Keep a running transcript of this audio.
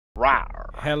Rar.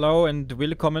 Hello und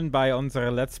willkommen bei unserer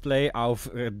Let's Play auf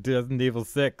Resident Evil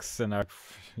 6.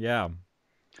 Ja,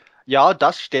 Ja,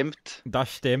 das stimmt.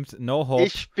 das stimmt. No hope.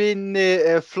 Ich bin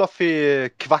Fluffy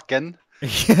Quacken.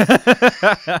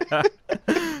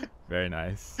 Very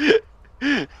nice.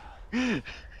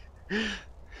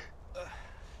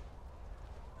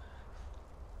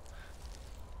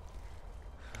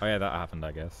 Oh yeah, that happened,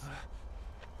 I guess.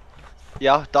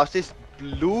 Ja, das ist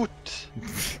Blut.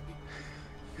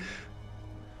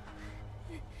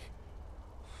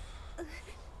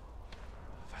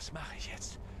 Was mache ich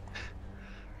jetzt?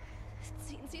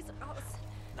 Ziehen Sie es raus.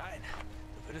 Nein,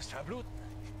 du würdest verbluten.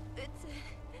 Bitte.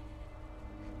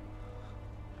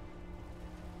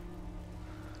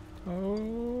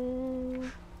 Oh.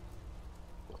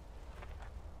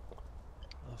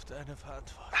 Auf deine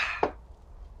Verantwortung.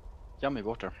 Yummy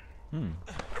water. Hmm.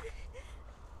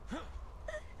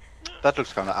 That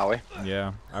looks kind of owie.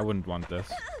 Yeah, I wouldn't want this.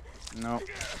 No.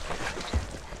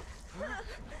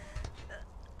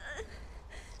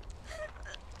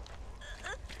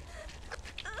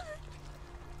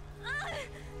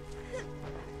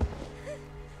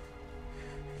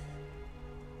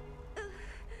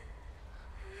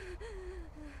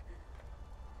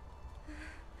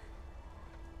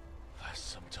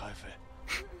 Was zum Teufel?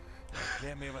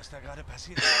 Erklär mir, was da gerade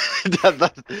passiert.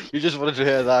 You just wanted to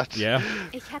hear that. Yeah.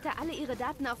 Ich hatte alle Ihre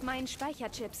Daten auf meinen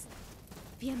Speicherchips.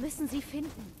 Wir müssen sie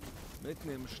finden. Mitten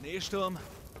im Schneesturm?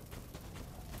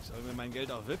 Ich soll mir mein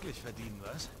Geld auch wirklich verdienen,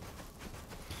 was?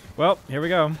 Well, here we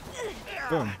go.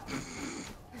 Boom.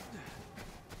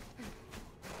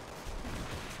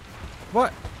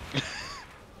 What?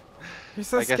 You're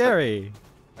so I guess scary.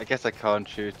 I guess I can't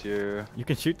shoot you. You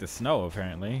can shoot the snow,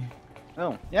 apparently.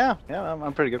 Oh, yeah,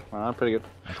 I'm pretty good. I'm pretty good.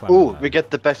 I climb Ooh, on that. we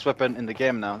get the best weapon in the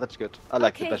game now. That's good. I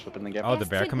like the Okay. best weapon in the game. Oh, the Erst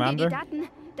Bear finden Commander? wir die Daten,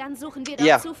 dann suchen wir dort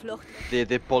Ja. Zuflucht. The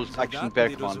bolt action bear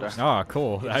commander. Oh,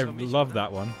 cool. I love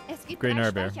that one. Es gibt Green 3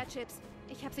 Herb Bear. Speicherchips.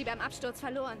 Ich habe sie beim Absturz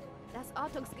verloren. Das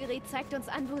Ortungsgerät zeigt uns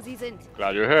an, wo sie sind.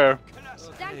 Glad you're here.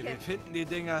 Okay, Danke. wir finden die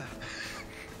Dinger.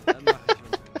 Dann mache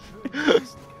ich unseren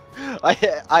schönsten.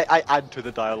 I add to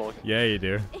the dialogue. Yeah, you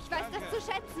do. Ich weiß das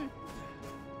zu schätzen.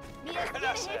 Mir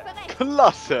ist jede Hilfe recht.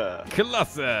 Klasse.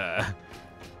 Klasse!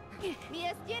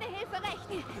 Mir ist jede Hilfe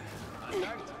recht.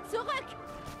 Zurück.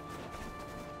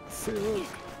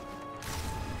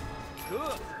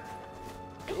 Gut.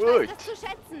 Ich Gut. weiß das zu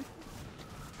schätzen.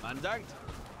 Man dankt.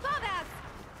 Vorwärts.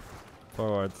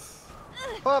 Forwards.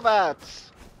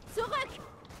 Vorwärts. Zurück.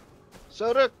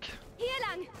 Zurück. Hier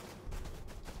lang.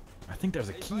 I think there's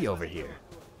a key over here.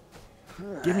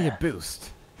 Give me a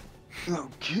boost.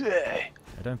 Okay.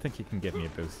 I don't think you can give me a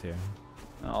boost here.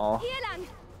 Oh. Hier lang.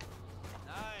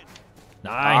 Nein.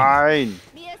 Nine! Fine.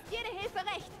 Mir ist jede Hilfe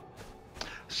recht.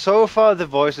 So far, the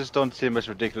voices don't seem as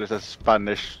ridiculous as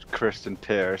Spanish Kristen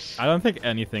Pierce. I don't think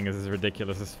anything is as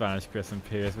ridiculous as Spanish Chris and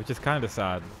Pierce, which is kind of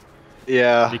sad.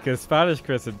 Yeah. Because Spanish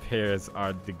Chris and Pierce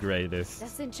are the greatest.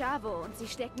 Das sind Chavo und sie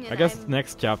stecken in I guess einem...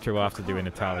 next chapter we'll have to do in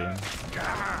Italian.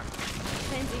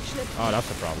 Wenn sie schlüpfen, Oh, that's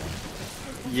a problem.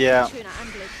 ist das Yeah. ein schöner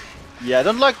Anblick. Yeah, I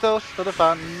don't like those. Not a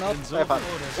fan. Not Bin so a fan.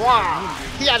 froh, dass Wow.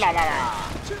 Yeah, la, la, la.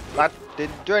 That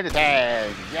didn't do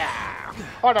anything. Yeah.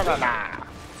 Oh, la, la, la.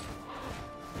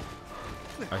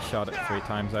 I shot it 3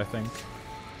 times, I think.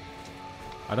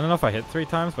 I don't know if I hit 3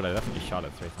 times, but I definitely shot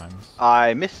it 3 times.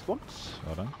 I missed once.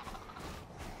 Hold on.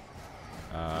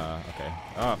 Okay.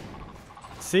 Oh.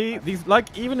 See, these,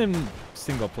 like, even in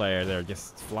single player, they're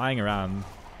just flying around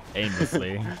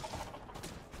aimlessly.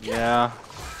 Yeah.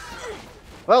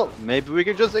 Well, maybe we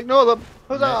can just ignore them.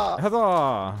 Huzzah!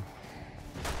 Huzzah!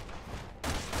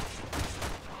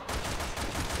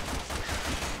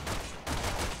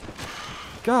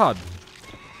 God!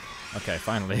 Okay,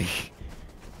 finally.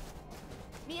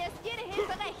 Mir ist jede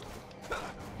Hilfe recht.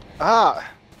 Ah.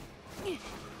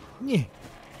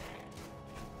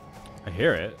 I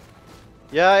hear it.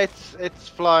 Yeah, it's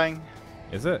flying.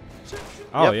 Is it?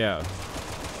 Oh, Yep. yeah.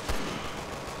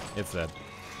 It's dead.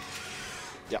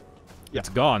 Yeah. It's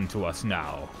gone to us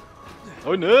now.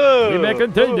 Oh no! We may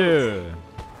continue.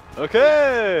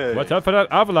 Okay. Watch out for that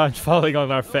avalanche falling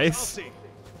on our Los face. aussehen.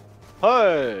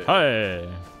 Hi. Hey.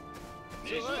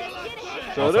 Mir ist jede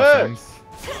Hilfe. Also Zurück. friends.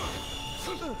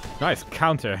 Nice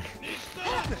counter.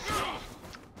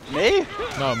 Me?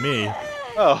 No, me.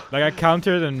 Oh. Like I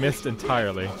countered and missed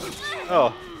entirely.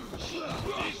 Oh.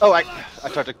 Oh, I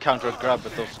tried to counter grab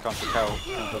with those counter cow.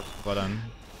 But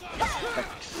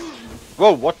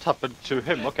Whoa, what happened to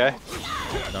him? Okay.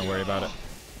 don't worry about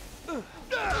it.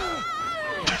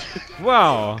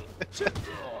 Wow.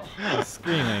 He's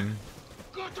screaming.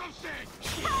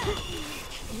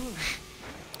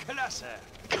 Klasse.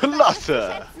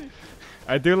 Klasse!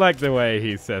 I do like the way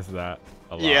he says that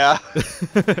a lot. Yeah.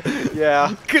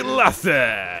 Yeah.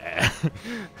 Klasse!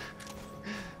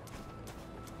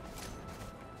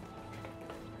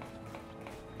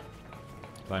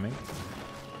 Climbing.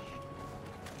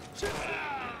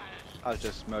 I'll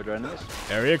just murder enemies.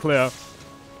 Area clear.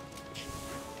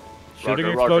 Shooting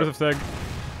Roger, explosive thing.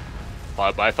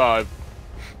 5 by 5.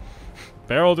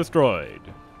 Barrel destroyed.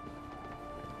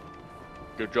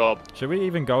 Good job. Should we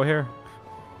even go here?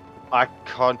 I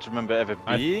can't remember ever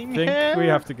being I think here. we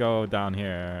have to go down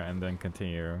here and then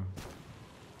continue.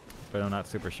 But I'm not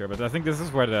super sure. But I think this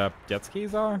is where the jet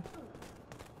skis are.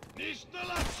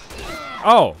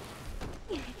 Oh!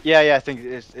 Yeah, I think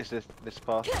it's this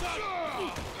path.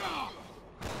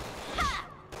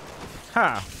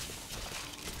 Ha!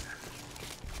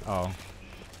 Oh.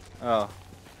 Oh.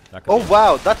 That could Oh be-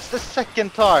 wow, that's the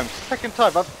second time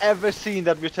I've ever seen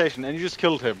that mutation, and you just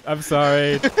killed him. I'm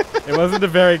sorry. It wasn't a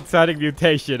very exciting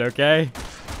mutation, okay?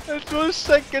 It was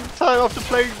second time after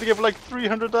playing the game for like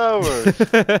 300 hours.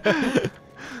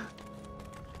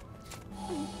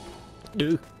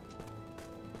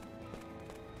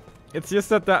 It's just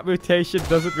that mutation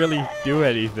doesn't really do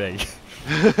anything.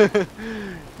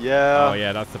 Yeah. Oh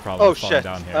yeah, that's the problem. Oh It's falling shit.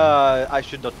 down here. I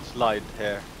should not slide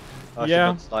here. I Yeah.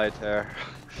 should not slide here.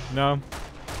 No.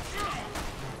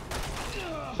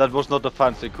 That was not a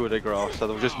fancy coup de grace, that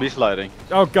was just me sliding.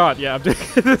 Oh god, yeah, I'm doing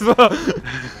it as well.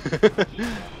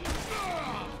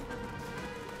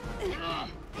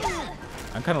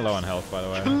 I'm kind of low on health, by the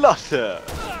way. Klasse!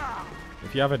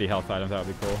 If you have any health items, that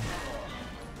would be cool.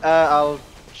 I'll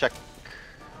check.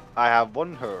 I have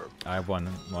 1 herb. I have one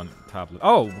tablet.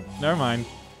 Oh, never mind.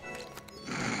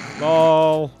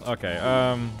 Lol. Okay.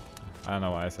 I don't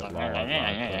know why I said lol.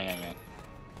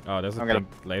 Oh, there's a I'm gonna-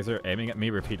 pink laser aiming at me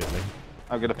repeatedly.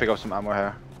 I'm gonna pick up some ammo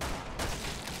here.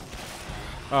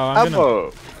 Oh, I'm gonna.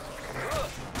 Ammo!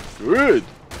 Good!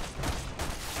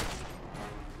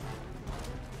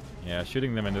 Yeah,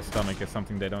 shooting them in the stomach is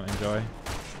something they don't enjoy.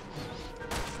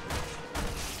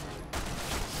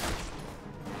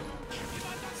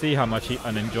 See how much he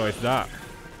unenjoys that.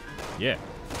 Yeah.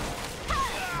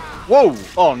 Whoa!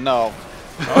 Oh no!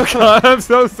 Oh god, I'm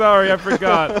so sorry, I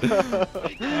forgot.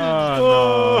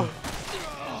 Oh no.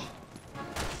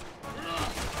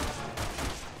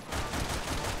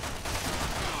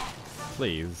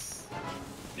 Please.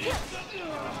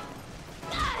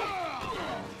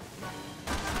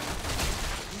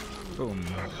 Boom.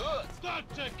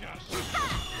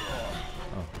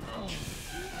 Oh.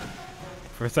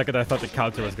 For a second I thought the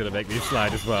counter was gonna make me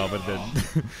slide as well, but then...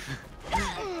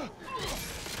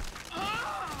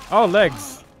 Oh,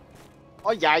 legs!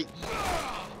 Oh yay!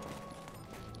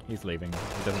 He's leaving.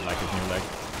 He doesn't like his new leg.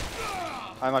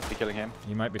 I might be killing him.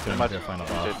 He might be turning Might into a final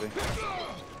boss. be.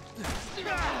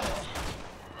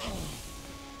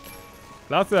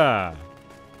 Klasse!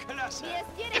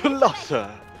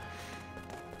 Klasse!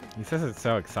 He says it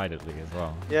so excitedly as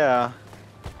well. Yeah.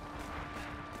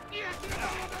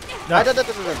 No, Ah, da.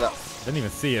 didn't even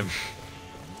see him.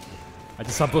 I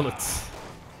just saw bullets.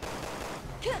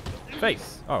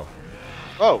 Face! Oh.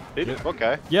 Oh, did it?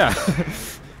 Okay. Yeah.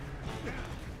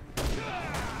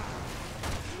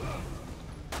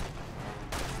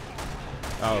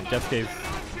 Oh, jet skis.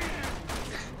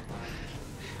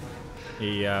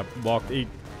 He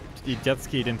he jet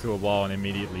skied into a wall and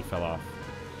immediately fell off.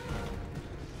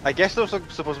 I guess those are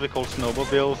supposed to be called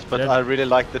snowmobiles, but Yeah. I really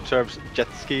like the terms jet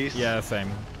skis. Yeah, same.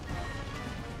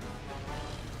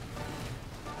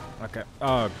 Okay.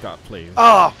 Oh god, please.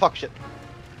 Ah, fuck shit.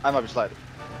 I might be sliding.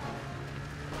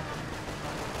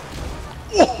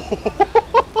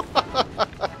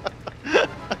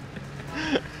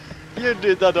 You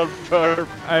did that on purpose.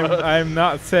 I'm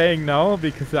not saying no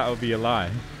because that would be a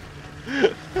lie.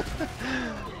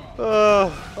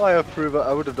 I approve it.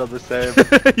 I would have done the same.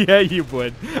 Yeah, you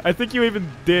would. I think you even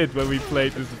did when we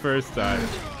played this the first time.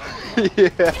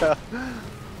 Yeah.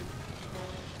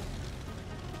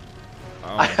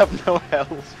 Oh, I have no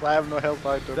health. I have no health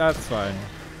item. that's fine.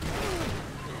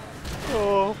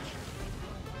 Oh.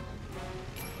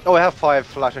 Oh, I have 5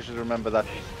 flash. I should remember that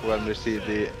when we see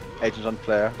the agents on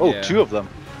player. Oh, Yeah. 2 of them.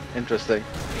 Interesting.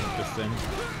 Interesting.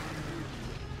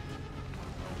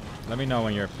 Let me know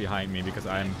when you're behind me because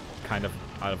I'm kind of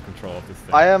out of control of this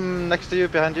thing. I am next to you,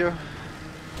 behind you.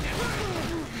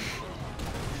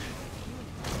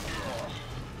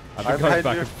 I've I'm been going behind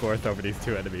back you. and forth over these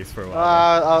 2 enemies for a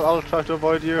while. I'll try to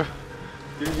avoid you.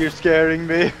 You're scaring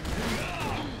me.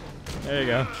 There you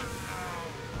go.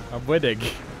 I'm winning.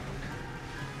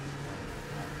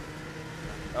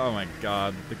 Oh my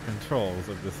god, the controls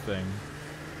of this thing.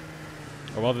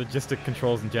 Or well, just the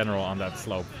controls in general on that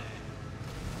slope.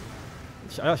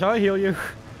 Shall I heal you?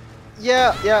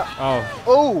 Yeah, yeah. Oh,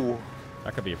 Oh!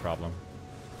 that could be a problem.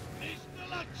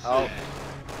 Oh.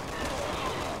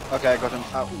 Okay, I got him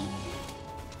out.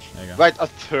 There you go. Right, a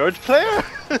third player?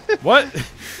 What?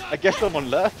 I guess someone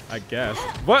left. I guess.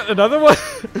 What? Another one?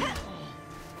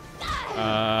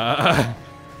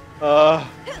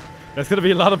 There's gonna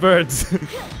be a lot of birds.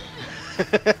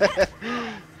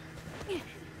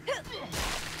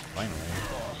 Finally.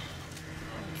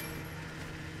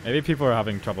 Maybe people are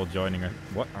having trouble joining.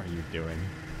 What are you doing?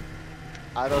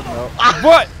 I don't know.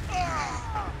 What?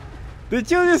 Did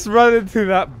you just run into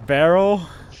that barrel?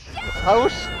 I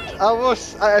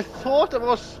thought I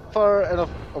was far enough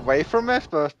away from it,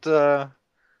 but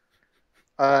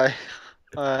I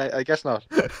guess not.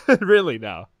 Really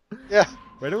now? Yeah.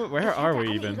 Where are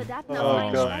we even? Oh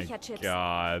my god.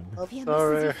 I'm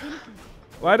sorry.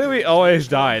 Why do we always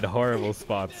die at horrible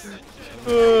spots?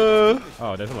 Oh,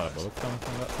 there's a lot of bullets coming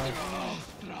from that side.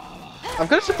 I'm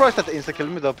kind of surprised that they insta-killed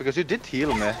me though, because you did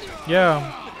heal me.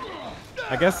 Yeah.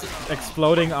 I guess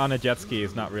exploding on a jet ski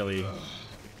is not really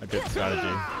a good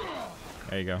strategy.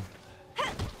 There you go.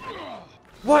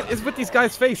 What is with these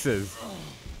guys' faces?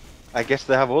 I guess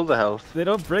they have all the health. They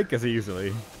don't break as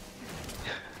easily.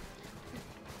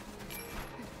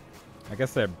 I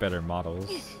guess they're better models.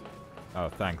 Oh,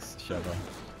 thanks, Sheva.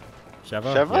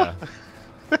 Sheva? Sheva?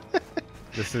 Yeah.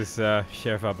 This is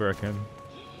Sheva Birkin.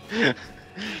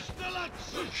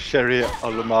 Sherry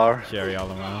Olimar. Sherry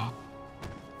Olimar.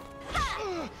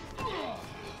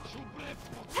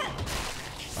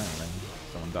 Finally,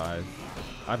 someone dies.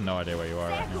 I have no idea where you are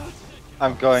right now.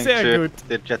 I'm going Sehr to gut.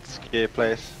 the jet ski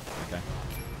place. Okay.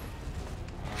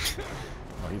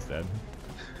 Oh, he's dead.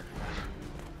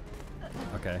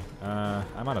 Okay,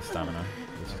 I'm out of stamina,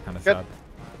 which is kind of sad.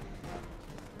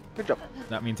 Good job.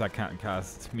 That means I can't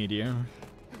cast Meteor.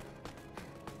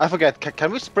 I forget,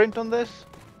 can we sprint on this?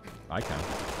 I can.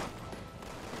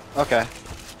 Okay.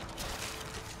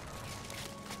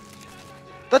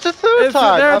 That's a third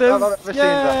time! There it I've is! never seen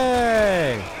that.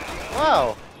 Yay!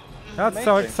 Wow! That's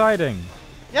so Amazing. exciting!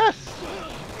 Yes!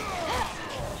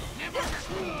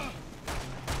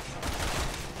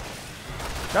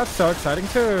 That's so exciting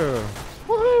too!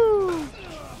 Woohoo!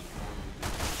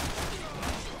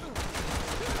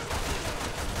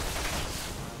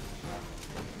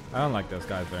 I don't like those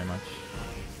guys very much.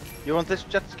 You want this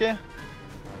jet ski?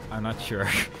 I'm not sure.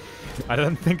 I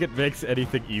don't think it makes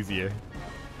anything easier.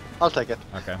 I'll take it.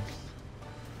 Okay.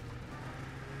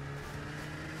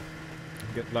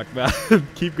 Good luck, man.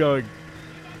 Keep going.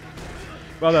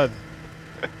 Well done.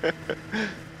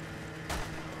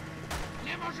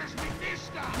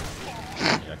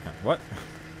 Yeah, what?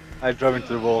 I drove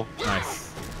into the wall.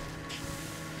 Nice.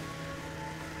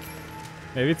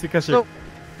 Maybe it's because you're... No.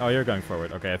 Oh, you're going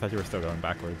forward. Okay, I thought you were still going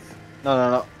backwards.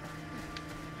 No.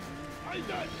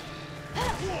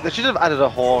 They should have added a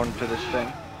horn to this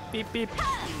thing. Beep, beep.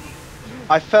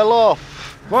 I fell off!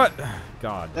 What?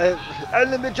 God.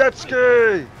 Enemy jet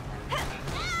ski!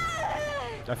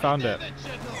 I found it.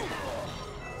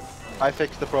 I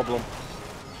fixed the problem.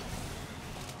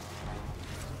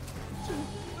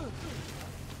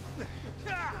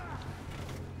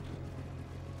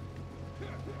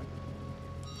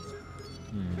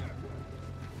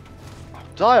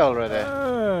 Die already!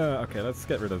 Okay, let's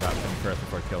get rid of that thing first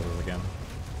before it kills us again.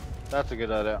 That's a good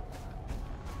idea.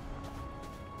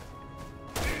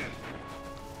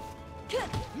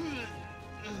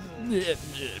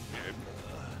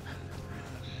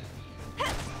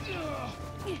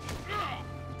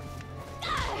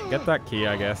 Get that key,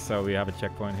 I guess, so we have a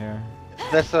checkpoint here.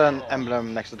 There's an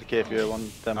emblem next to the key if you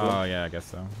want the emblem. Oh, yeah, I guess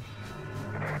so.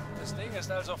 Das Ding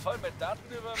ist also voll mit Daten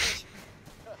über mich.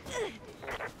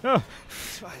 Oh.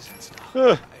 Zwei sind's noch.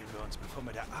 Eilen wir uns, bevor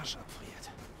mir der Arsch abfriert.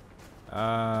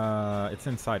 It's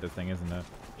inside the thing, isn't it?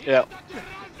 Yeah.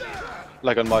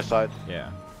 Like on my side.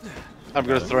 Yeah. I'm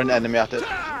gonna throw an enemy at it.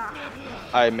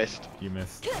 I missed. You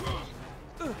missed.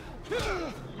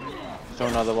 Throw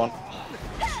another one.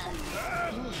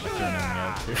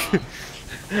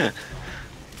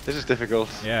 This is difficult.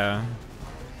 Yeah.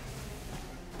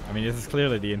 I mean, this is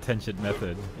clearly the intentioned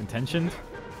method. Intentioned?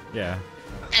 Yeah.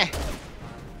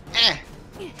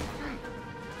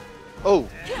 Oh,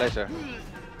 later.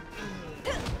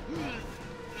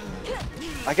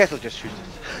 I guess I'll just shoot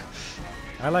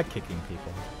it. I like kicking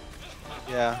people.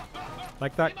 Yeah.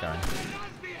 Like that guy.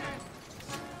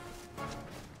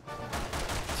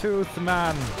 Tooth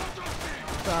man!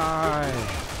 Die!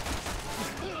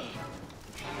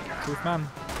 Tooth man?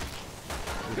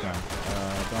 Tooth man.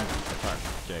 Don't attack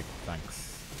Jake, thanks.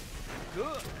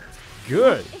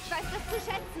 Good. Ich weiß das zu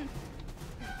schätzen.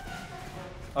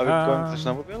 Are we going to the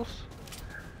snowmobiles?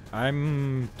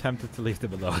 I'm tempted to leave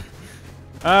them alone.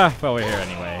 Ah, well, we're here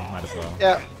anyway. Might as well.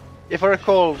 Yeah. If I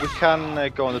recall, we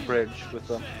can go on the bridge with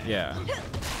them. Yeah.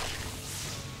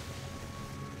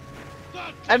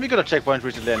 And we got a checkpoint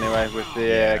recently anyway with the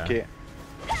Yeah. key.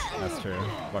 That's true.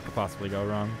 What could possibly go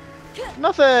wrong?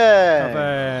 Nothing!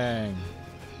 Nothing.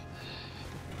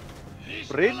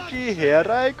 Bridgie, here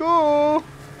I go!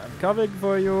 I'm coming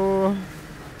for you.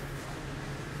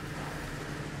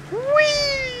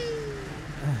 Whee!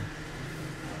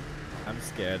 I'm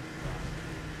scared.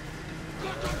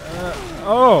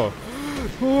 Oh!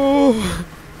 Ooh.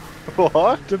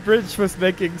 What? The bridge was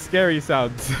making scary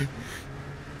sounds.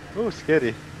 Oh,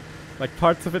 scary. Like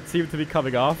parts of it seem to be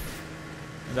coming off.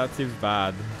 And that seems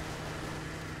bad.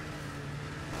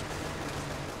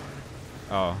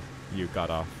 Oh, you got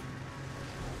off.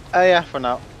 Yeah, for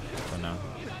now. For now.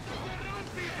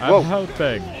 I'm Whoa.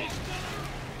 helping.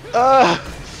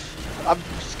 I'm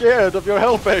scared of your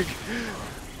helping.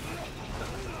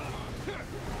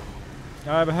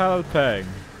 I'm helping.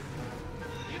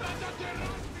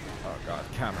 Oh god,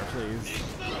 camera please.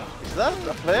 Is that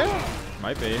a player?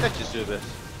 Might be. Let's just do this.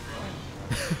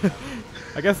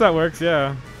 I guess that works,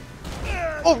 yeah.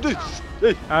 Oh, dude!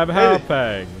 Hey. I'm Hey.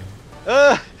 helping.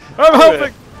 Uh, I'm okay.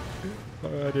 helping!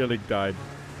 Oh, I nearly died.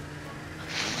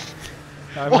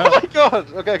 I'm Oh hel- my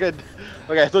god! Okay, good.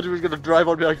 Okay, I thought you were gonna drive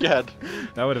on me again.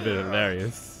 That would have been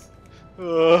hilarious.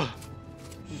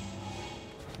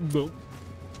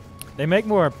 They make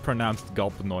more pronounced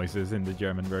gulp noises in the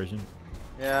German version.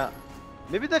 Yeah.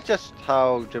 Maybe that's just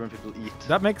how German people eat.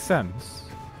 That makes sense.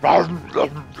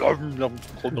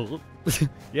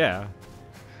 Yeah.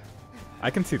 I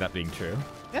can see that being true.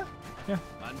 Yeah. Yeah.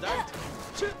 Mandant.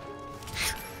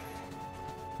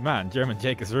 Man, German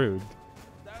Jake is rude.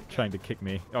 Trying to kick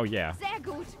me. Oh yeah. Sehr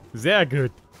gut. Sehr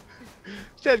good.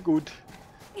 Sehr gut.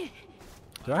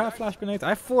 Do I have flash grenades? I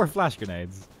have 4 flash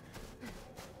grenades.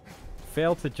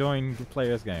 Failed to join the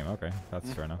player's game. Okay,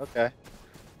 that's fair enough. Okay.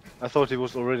 I thought he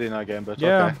was already in our game, but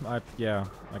Yeah, okay.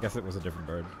 I guess it was a different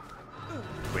bird.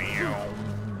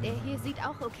 Der hier sieht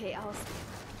auch okay aus.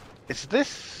 Is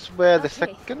this where the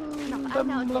Okay. second Noch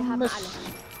einer und wir emblem haben is? alle.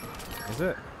 Is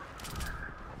it?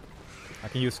 I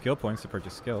can use skill points to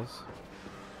purchase skills.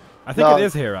 I think No. it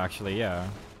is here actually, yeah.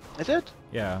 Is it?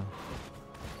 Yeah.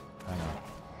 Hang on.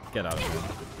 Get out of here.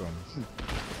 Boom.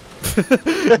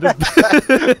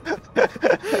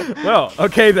 Well,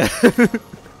 okay then.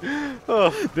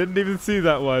 Oh. Didn't even see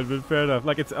that one, but fair enough.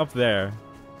 Like it's up there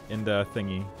in the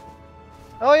thingy.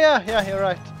 Oh yeah, yeah, you're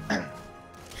right.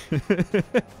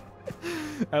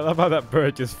 I love how that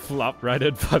bird just flopped right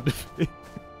in front of me.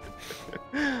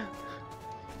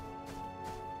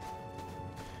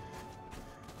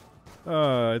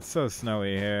 Oh, it's so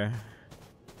snowy here.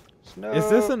 Snow. Is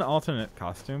this an alternate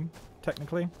costume,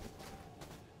 technically?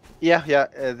 Yeah, yeah.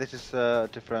 This is a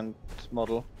different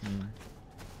model.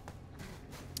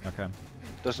 Hmm. Okay.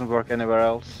 Doesn't work anywhere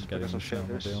else Getting because the of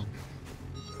shaders. snowmobile.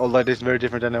 Although it is very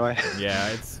different anyway. Yeah,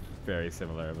 it's very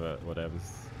similar, but whatever.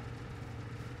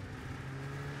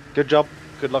 Good job.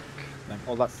 Good luck. Thanks.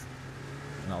 All that.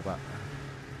 And all that.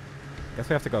 Guess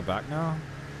we have to go back now.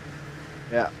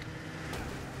 Yeah.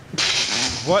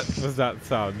 What was that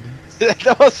sound?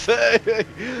 That was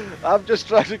I'm just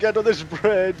trying to get on this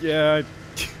bridge. Yeah,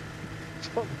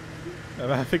 I'm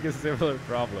having a similar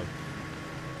problem.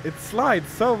 It slides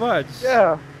so much.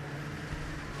 Yeah.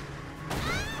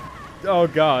 Oh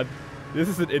god, this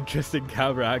is an interesting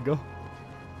camera angle.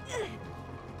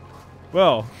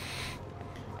 Well,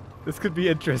 this could be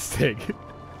interesting.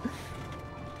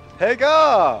 Hey,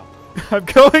 go! I'm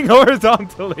going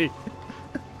horizontally.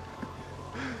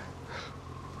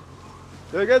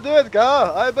 You can do it,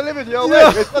 Gar! I believe in your No.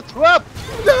 way! It's a trap!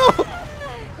 No!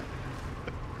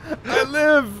 I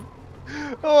live!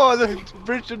 Oh, the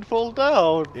bridge didn't fall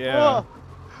down! Yeah.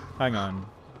 Hang on.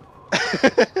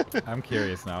 I'm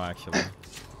curious now, actually.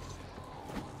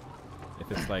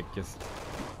 If it's like just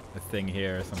a thing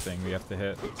here or something we have to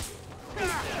hit.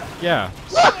 Yeah.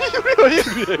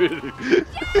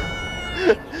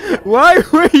 Why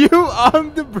were you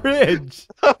on the bridge?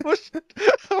 I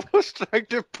was trying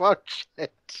to punch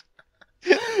it.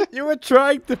 You were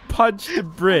trying to punch the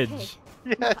bridge.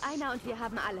 Okay. Yes. Noch einer und wir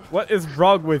haben alle. What is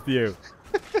wrong with you?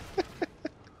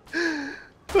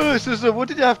 Oh, so what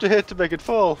did you have to hit to make it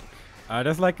fall?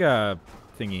 There's like a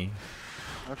thingy.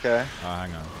 Okay. Oh,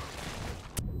 hang on.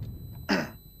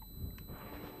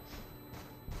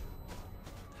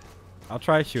 I'll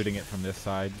try shooting it from this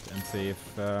side and see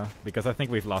if, because I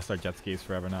think we've lost our jet skis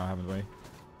forever now, haven't we?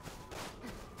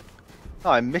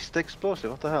 Oh, I missed the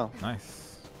explosive. What the hell?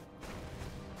 Nice.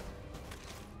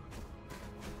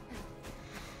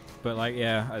 But like,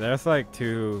 yeah, there's like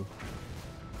 2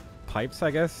 pipes,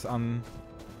 I guess, on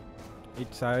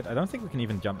each side. I don't think we can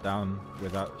even jump down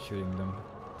without shooting them.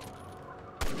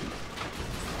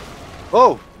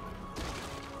 Oh!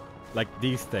 Like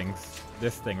these things.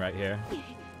 This thing right here.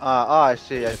 I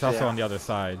see. It's also on the other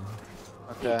side.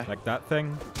 Okay. Like that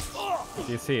thing.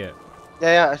 Do you see it?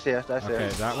 Yeah, I see it. I see Okay,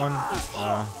 it. that one.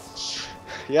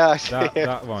 Yeah, I see it.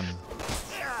 That one.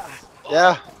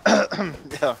 Yeah.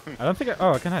 Yeah. I don't think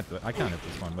I can hit. I can hit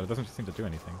this one, but it doesn't seem to do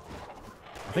anything.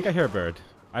 I think I hear a bird.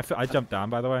 I jumped down,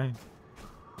 by the way.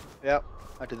 Yeah,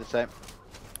 I did the same.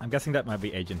 I'm guessing that might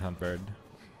be Agent Hunt bird.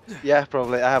 Yeah,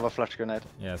 probably. I have a flash grenade.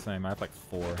 Yeah, same. I have like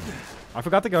 4. I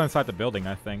forgot to go inside the building,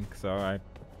 I think, so I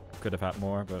could have had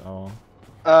more, but oh.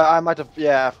 I might have.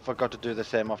 Yeah, I forgot to do the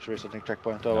same after resetting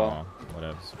checkpoint. Oh well.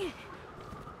 Whatever.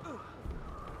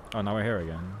 Oh, now we're here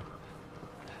again.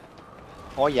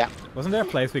 Oh yeah. Wasn't there a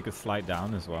place we could slide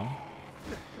down as well?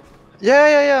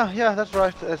 Yeah. That's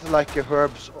right. It's like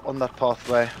herbs on that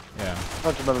pathway. Yeah. I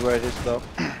don't remember where it is though.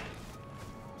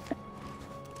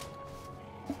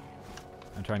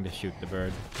 I'm trying to shoot the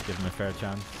bird to give him a fair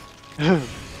chance.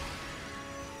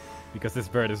 Because this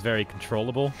bird is very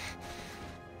controllable.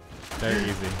 Very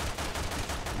easy.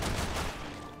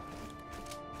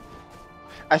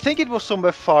 I think it was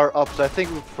somewhere far up, so I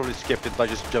think we probably skipped it by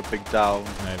just jumping down.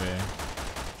 Maybe.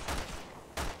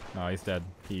 No, he's dead.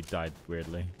 He died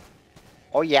weirdly.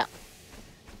 Oh yeah.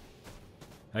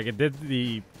 Like it did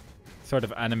the sort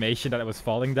of animation that it was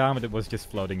falling down, but it was just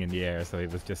floating in the air, so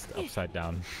it was just upside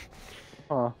down.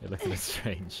 Oh. It looked a bit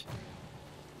strange.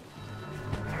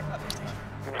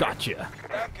 Gotcha.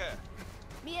 Danke.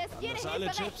 Mir ist jede Das alle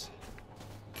Hilfe recht. Chips?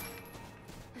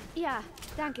 Ja,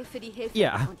 danke für die Hilfe.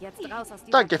 Ja. Und jetzt raus aus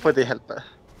dieser Thank you for the help.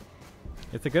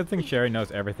 It's a good thing Sherry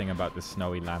knows everything about this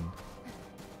snowy land.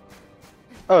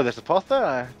 Oh, there's a path there?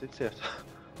 I didn't see it.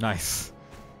 Nice.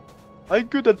 I'm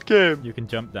good at game. You can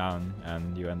jump down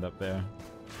and you end up there.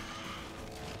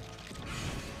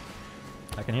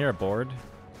 I can hear a board.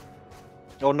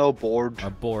 Oh no, board. A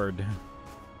board.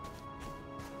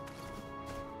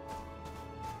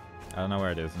 I don't know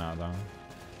where it is now, though.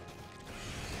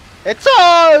 It's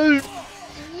all!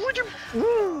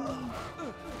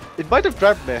 It might have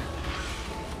grabbed me.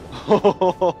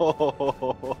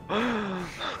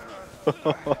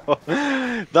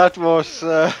 That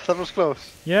was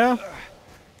close. Yeah.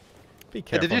 Be did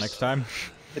careful you next time.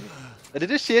 Did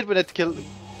you see it when you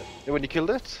killed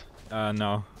it?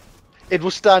 No. It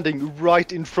was standing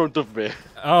right in front of me.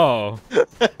 Oh. I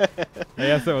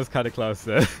guess it was kind of close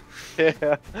there.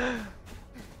 Yeah.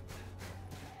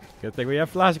 Good thing we have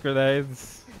flash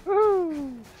grenades.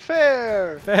 Woo!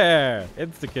 Fair. Fair.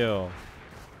 Insta-kill.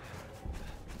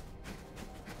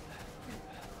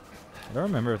 I don't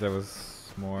remember if there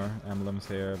was more emblems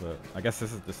here, but I guess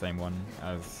this is the same one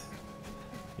as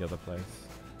the other place.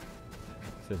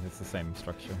 Since it's the same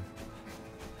structure.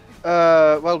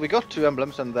 Well, we got 2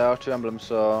 emblems, and there are 2 emblems,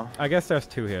 so... I guess there's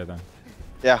 2 here then.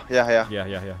 Yeah.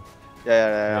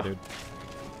 Yeah, dude.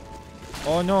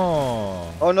 Oh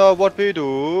no! Oh no, what we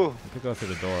do? We could go through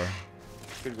the door.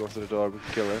 We could go through the door, we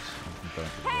could kill it.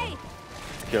 Hey!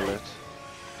 Kill it.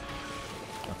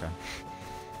 Okay.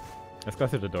 Let's go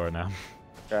through the door now.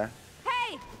 Okay.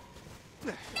 Hey!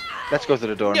 Let's go through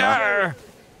the door now.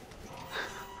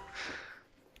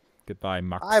 Goodbye,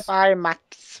 Max. Bye,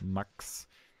 Max. Max.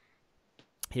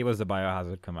 He was the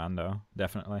biohazard commando,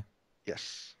 definitely.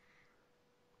 Yes.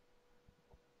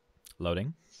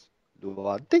 Loading.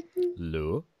 Loading.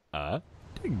 Loading.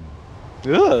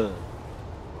 Ugh.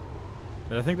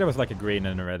 But I think there was like a green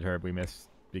and a red herb we missed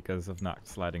because of not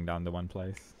sliding down to one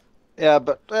place. Yeah,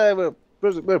 but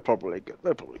we're probably good.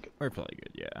 We're probably good. We're probably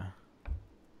good, yeah.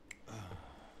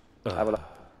 Have a look.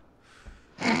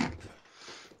 I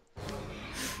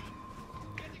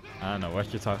don't know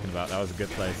what you're talking about. That was a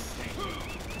good place.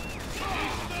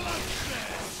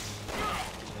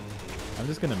 I'm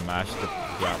just gonna mash the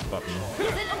grab button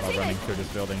while running through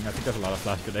this building. I think there's a lot of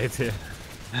flash grenades here.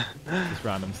 Just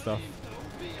random stuff.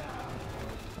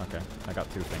 Okay, I got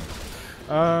 2 things.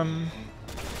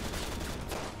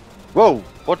 Whoa!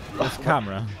 What? This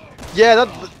camera. Yeah,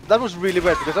 that was really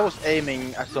weird because I was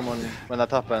aiming at someone when that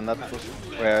happened. That was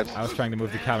weird. I was trying to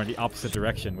move the camera in the opposite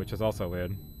direction, which was also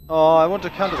weird. Oh, I want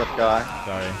to counter that guy.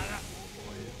 Sorry.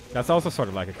 That's also sort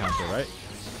of like a counter, right?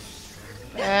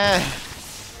 Eh.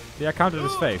 See, I countered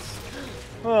his face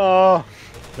Oh.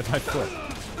 with my foot.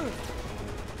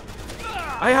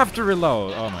 I have to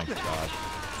reload. Oh my god.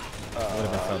 Would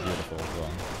have been so beautiful as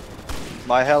well.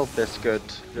 My health is good.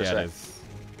 Yeah, it is.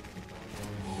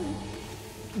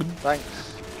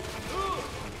 Thanks.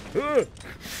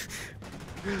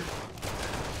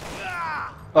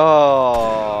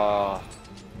 Oh,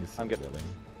 I'm good.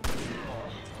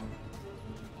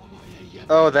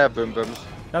 Oh, they're boom booms.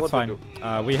 That's What do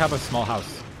fine. We have a small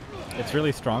house. It's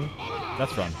really strong.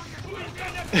 Let's run.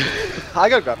 I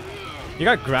got grabbed. You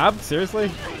got grabbed?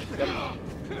 Seriously?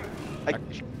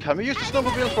 Can we use the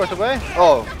snowmobiles right away?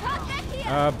 Oh.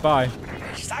 Bye.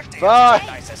 Bye.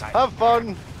 Have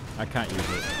fun. I can't use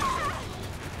it.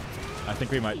 I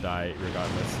think we might die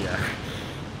regardless, yeah.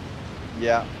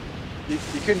 Yeah. You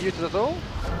couldn't use it at all?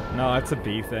 No, it's a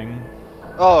bee thing.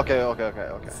 Oh, okay.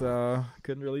 So,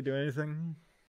 couldn't really do anything.